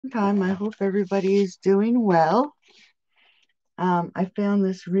Time. I hope everybody is doing well. I found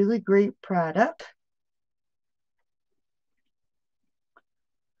this really great product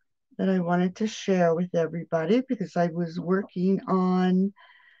that I wanted to share with everybody because I was working on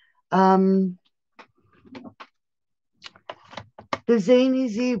um, the Zany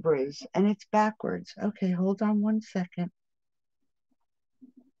Zebras and it's backwards. Okay, hold on one second.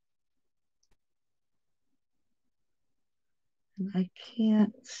 I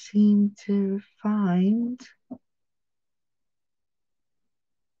can't seem to find.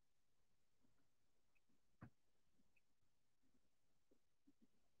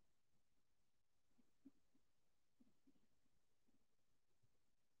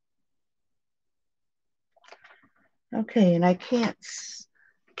 Okay, and I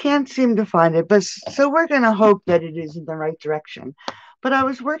can't seem to find it, but so we're going to hope that it is in the right direction. But I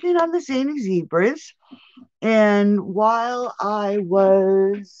was working on the Zany Zebras, and while I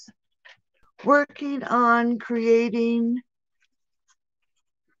was working on creating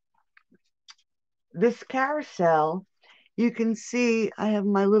this carousel, you can see I have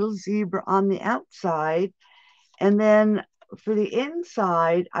my little zebra on the outside, and then for the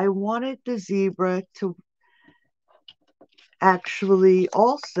inside, I wanted the zebra to actually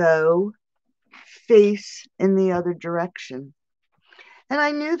also face in the other direction. And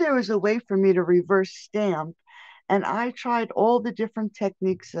I knew there was a way for me to reverse stamp, and I tried all the different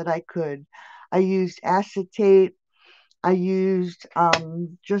techniques that I could. I used acetate. I used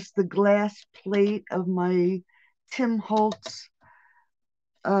just the glass plate of my Tim Holtz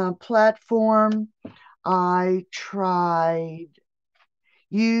platform. I tried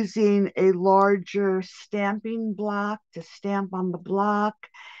using a larger stamping block to stamp on the block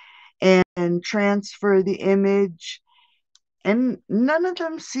and transfer the image, and none of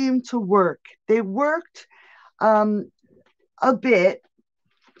them seemed to work. They worked um, a bit,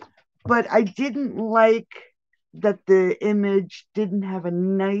 but I didn't like that the image didn't have a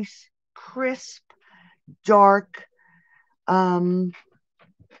nice, crisp, dark um,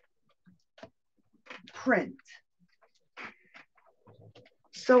 print.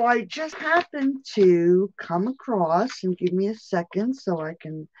 So I just happened to come across, and give me a second so I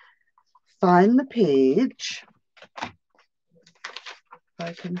can find the page. If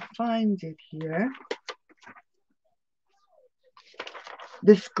I can find it here.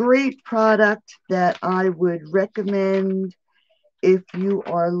 This great product that I would recommend if you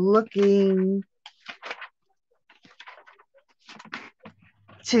are looking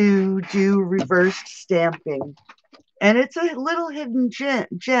to do reversed stamping. And it's a little hidden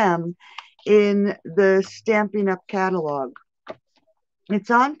gem in the Stampin' Up catalog.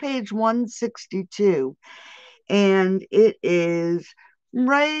 It's on page 162, and it is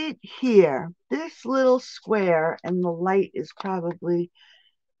right here. This little square, and the light is probably,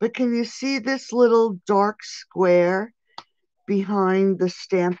 but can you see this little dark square behind the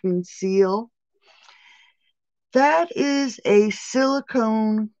stamping seal? That is a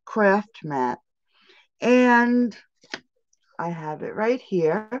silicone craft mat, and I have it right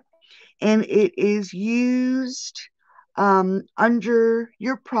here, and it is used under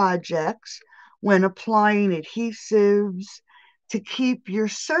your projects when applying adhesives to keep your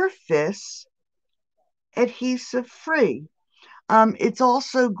surface adhesive free. It's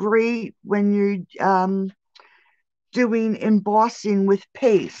also great when you're doing embossing with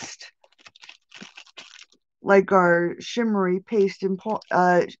paste, like our shimmering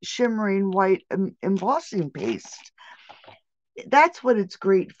white embossing paste. That's what it's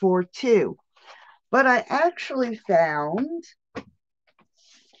great for too. But I actually found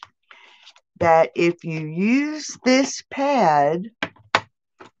that if you use this pad,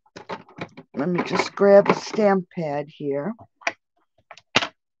 let me just grab a stamp pad here,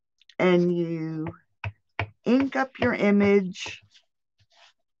 and you ink up your image,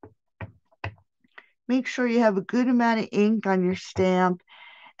 make sure you have a good amount of ink on your stamp,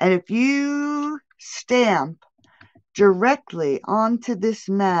 and if you stamp directly onto this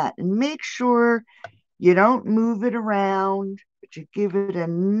mat, and make sure you don't move it around, but you give it a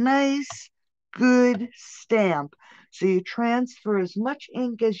nice, good stamp. So you transfer as much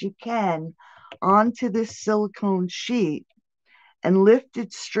ink as you can onto this silicone sheet and lift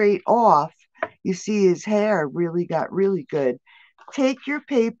it straight off. You see his hair really got really good. Take your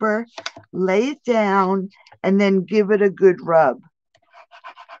paper, lay it down, and then give it a good rub.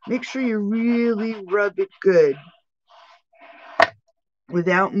 Make sure you really rub it good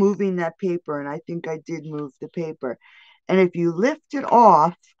without moving that paper. And I think I did move the paper. And if you lift it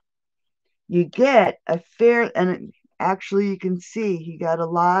off, you get a fair, and actually you can see he got a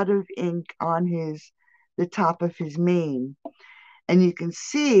lot of ink on the top of his mane. And you can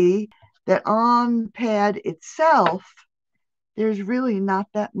see that on the pad itself, there's really not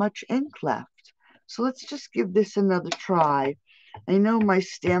that much ink left. So let's just give this another try. I know my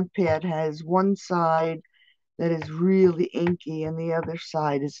stamp pad has one side that is really inky and the other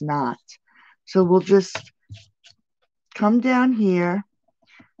side is not. So we'll just come down here,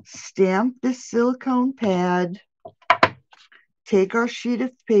 stamp this silicone pad, take our sheet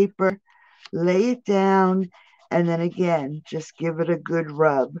of paper, lay it down, and then again, just give it a good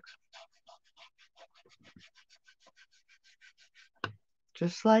rub.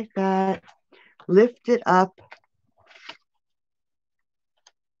 Just like that. Lift it up.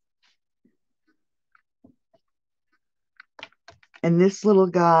 And this little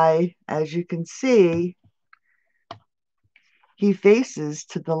guy, as you can see, he faces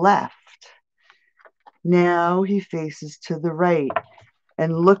to the left. Now he faces to the right.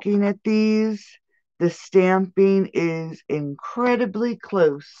 And looking at these, the stamping is incredibly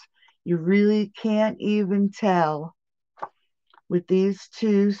close. You really can't even tell with these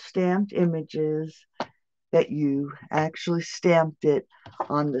two stamped images that you actually stamped it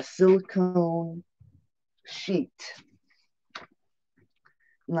on the silicone sheet.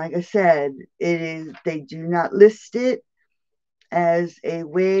 Like I said, they do not list it as a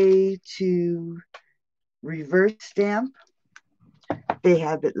way to reverse stamp. They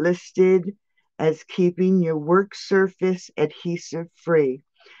have it listed as keeping your work surface adhesive free.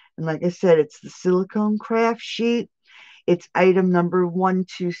 And like I said, it's the silicone craft sheet. It's item number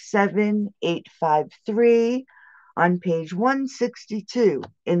 127853 on page 162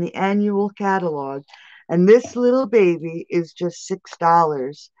 in the annual catalog. And this little baby is just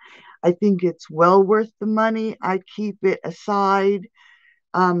 $6. I think it's well worth the money. I keep it aside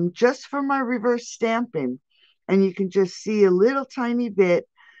just for my reverse stamping. And you can just see a little tiny bit,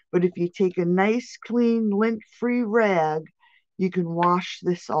 but if you take a nice, clean, lint-free rag, you can wash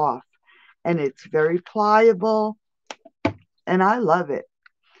this off. And it's very pliable, and I love it.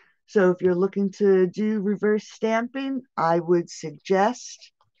 So if you're looking to do reverse stamping, I would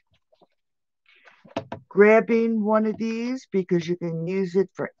suggest grabbing one of these because you can use it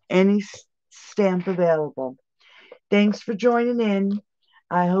for any stamp available. Thanks for joining in.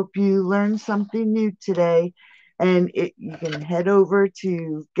 I hope you learned something new today. And you can head over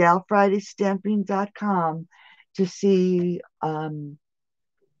to galfridaystamping.com to see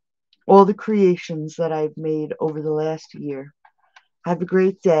all the creations that I've made over the last year. Have a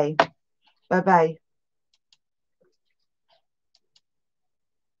great day. Bye-bye.